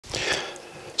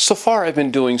So far I've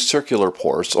been doing circular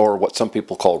pours, or what some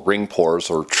people call ring pours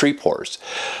or tree pours.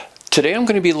 Today I'm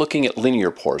going to be looking at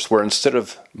linear pours, where instead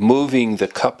of moving the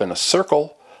cup in a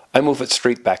circle, I move it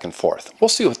straight back and forth. We'll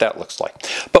see what that looks like.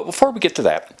 But before we get to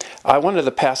that, I wanted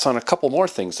to pass on a couple more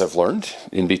things I've learned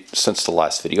since the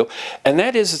last video, and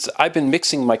that is I've been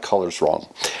mixing my colors wrong.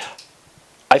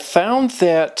 I found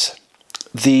that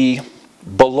the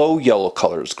below yellow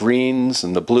colors, greens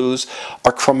and the blues,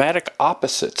 are chromatic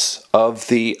opposites of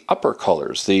the upper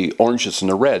colors, the oranges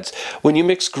and the reds. When you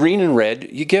mix green and red,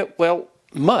 you get, well,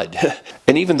 mud.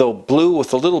 And even though blue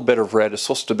with a little bit of red is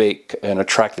supposed to make an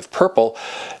attractive purple,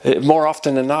 more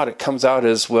often than not it comes out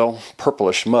as, well,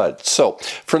 purplish mud. So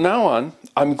from now on,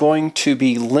 I'm going to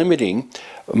be limiting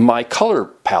my color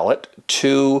palette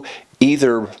to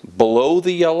either below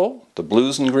the yellow, the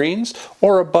blues and greens,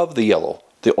 or above the yellow,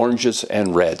 the oranges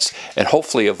and reds, and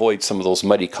hopefully avoid some of those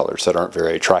muddy colors that aren't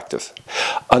very attractive.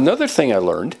 Another thing I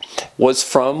learned was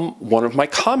from one of my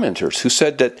commenters who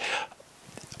said that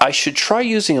I should try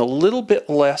using a little bit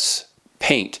less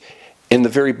paint in the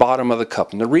very bottom of the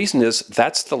cup. And the reason is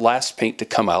that's the last paint to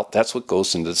come out. That's what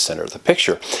goes into the center of the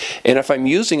picture. And if I'm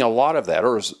using a lot of that,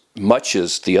 or as much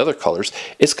as the other colors,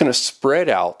 it's going to spread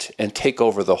out and take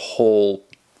over the whole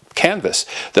canvas.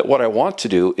 That what I want to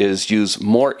do is use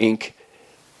more ink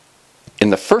in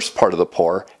the first part of the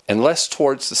pour and less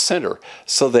towards the center,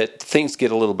 so that things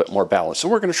get a little bit more balanced. So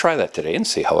we're going to try that today and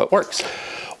see how it works.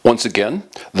 Once again,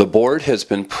 the board has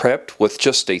been prepped with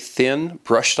just a thin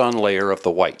brushed on layer of the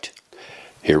white.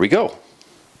 Here we go.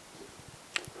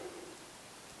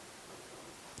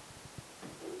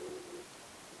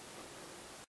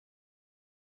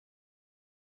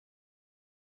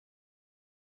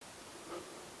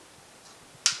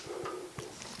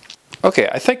 Okay,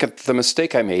 I think the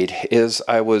mistake I made is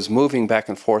I was moving back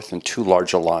and forth in too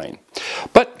large a line.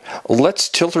 But let's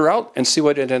tilt her out and see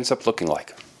what it ends up looking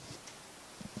like.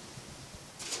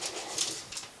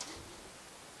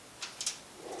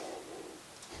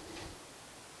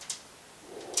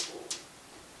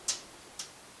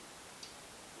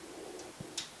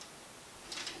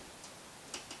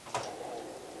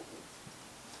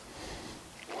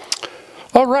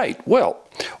 All right, well,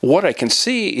 what I can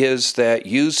see is that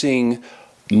using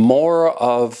more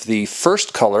of the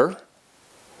first color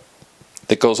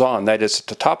that goes on, that is at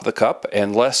the top of the cup,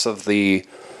 and less of the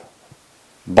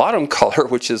bottom color,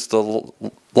 which is the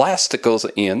last that goes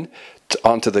in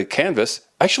onto the canvas,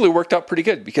 actually worked out pretty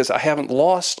good because I haven't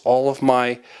lost all of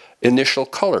my initial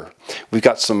color. We've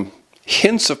got some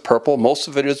hints of purple, most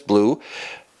of it is blue.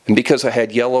 And because I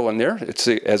had yellow in there, it's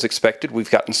as expected,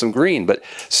 we've gotten some green, but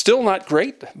still not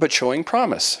great, but showing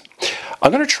promise.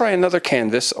 I'm going to try another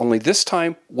canvas, only this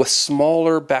time with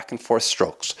smaller back and forth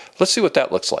strokes. Let's see what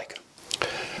that looks like.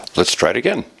 Let's try it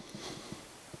again.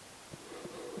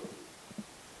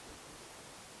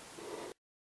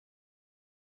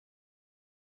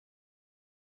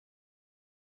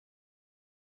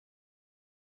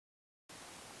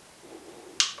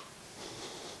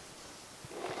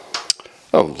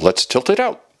 Oh, let's tilt it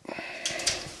out.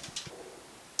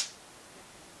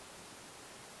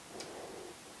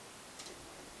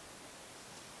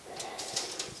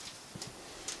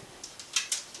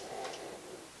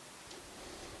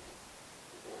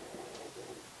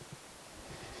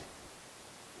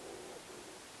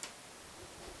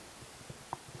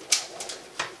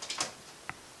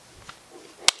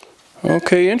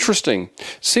 Okay, interesting.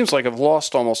 Seems like I've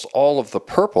lost almost all of the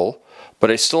purple,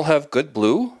 but I still have good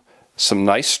blue. Some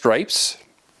nice stripes.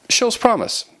 Shows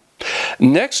promise.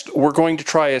 Next, we're going to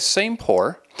try a same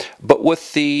pour, but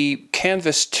with the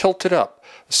canvas tilted up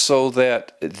so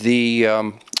that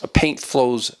the paint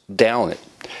flows down it.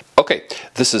 Okay,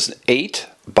 this is an 8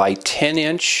 by 10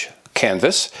 inch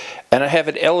canvas, and I have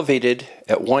it elevated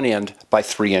at one end by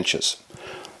 3 inches.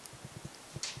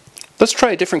 Let's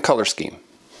try a different color scheme.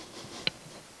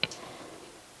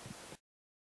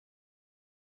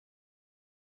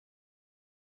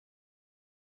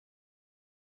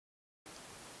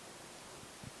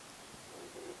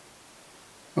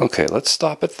 Okay, let's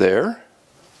stop it there.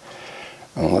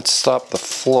 And let's stop the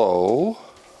flow.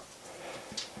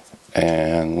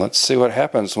 And let's see what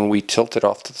happens when we tilt it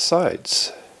off to the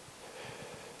sides.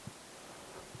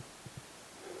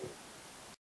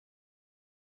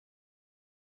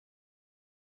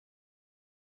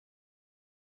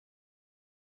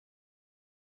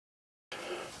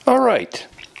 All right,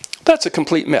 that's a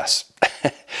complete mess.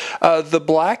 The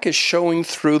black is showing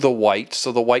through the white,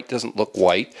 so the white doesn't look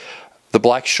white. The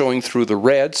black showing through the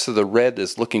red, so the red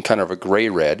is looking kind of a gray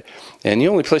red. And the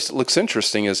only place that looks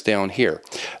interesting is down here.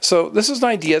 So this is an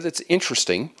idea that's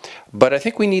interesting, but I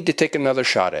think we need to take another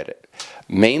shot at it.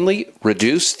 Mainly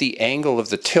reduce the angle of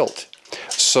the tilt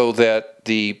so that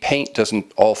the paint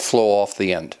doesn't all flow off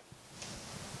the end.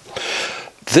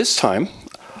 This time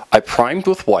I primed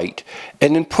with white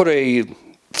and then put a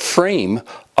frame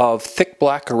of thick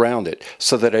black around it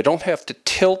so that I don't have to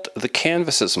tilt the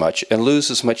canvas as much and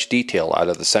lose as much detail out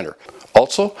of the center.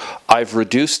 Also, I've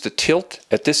reduced the tilt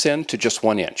at this end to just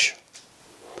 1 inch.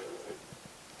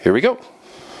 Here we go.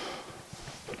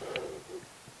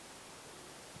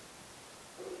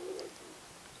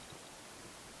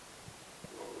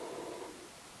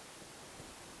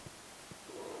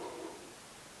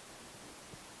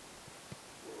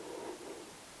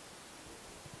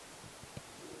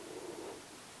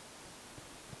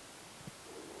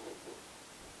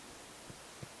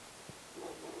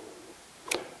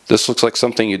 This looks like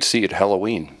something you'd see at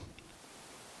Halloween.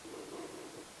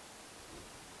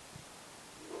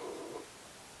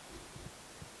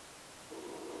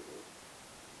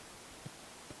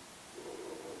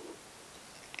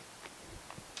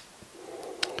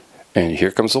 And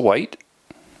here comes the white.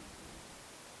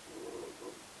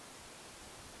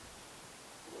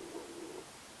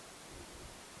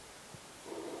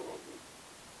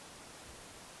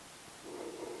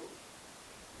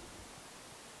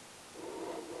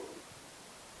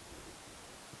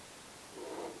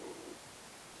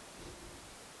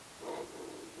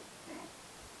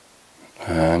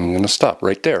 I'm going to stop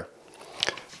right there.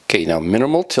 Okay, now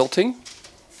minimal tilting.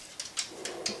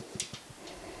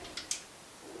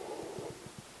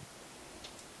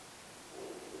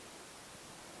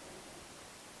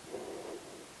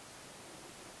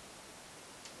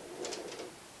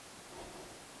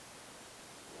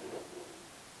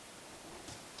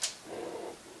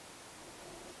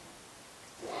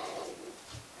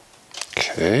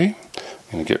 Okay,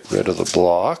 I'm going to get rid of the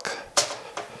block.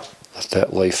 Let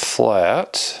that lay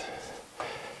flat.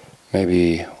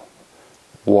 Maybe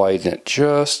widen it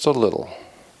just a little.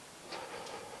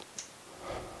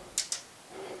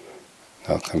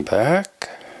 Now come back.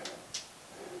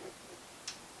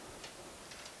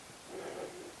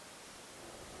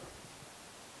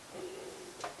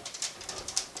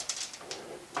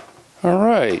 All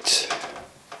right.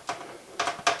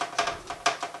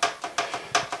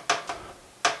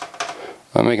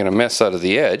 I'm making a mess out of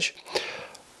the edge,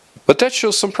 but that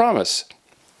shows some promise.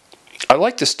 I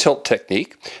like this tilt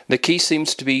technique. The key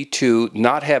seems to be to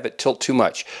not have it tilt too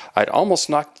much. I'd almost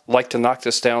like to knock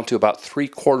this down to about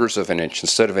 3/4 of an inch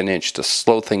instead of an inch to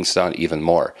slow things down even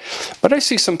more. But I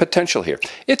see some potential here.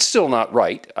 It's still not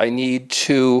right. I need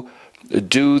to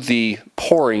do the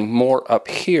pouring more up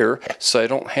here so I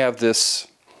don't have this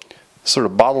sort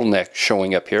of bottleneck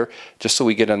showing up here, just so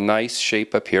we get a nice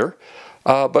shape up here.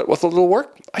 But with a little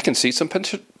work, I can see some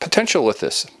potential with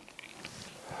this.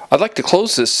 I'd like to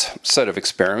close this set of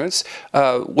experiments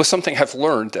with something I've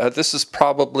learned. This is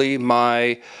probably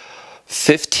my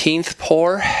 15th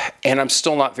pour, and I'm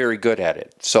still not very good at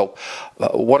it. So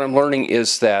what I'm learning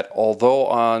is that although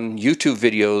on YouTube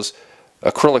videos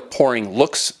acrylic pouring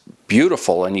looks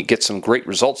beautiful and you get some great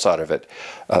results out of it,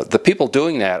 the people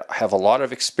doing that have a lot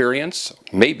of experience,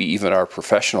 maybe even are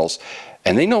professionals,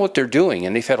 and they know what they're doing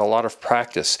and they've had a lot of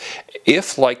practice.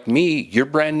 If, like me, you're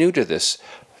brand new to this,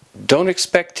 don't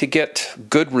expect to get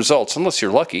good results, unless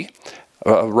you're lucky,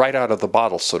 right out of the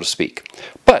bottle, so to speak.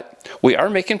 But we are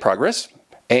making progress,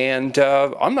 and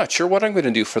I'm not sure what I'm going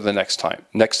to do for the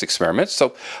next experiment,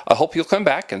 so I hope you'll come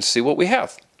back and see what we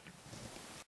have.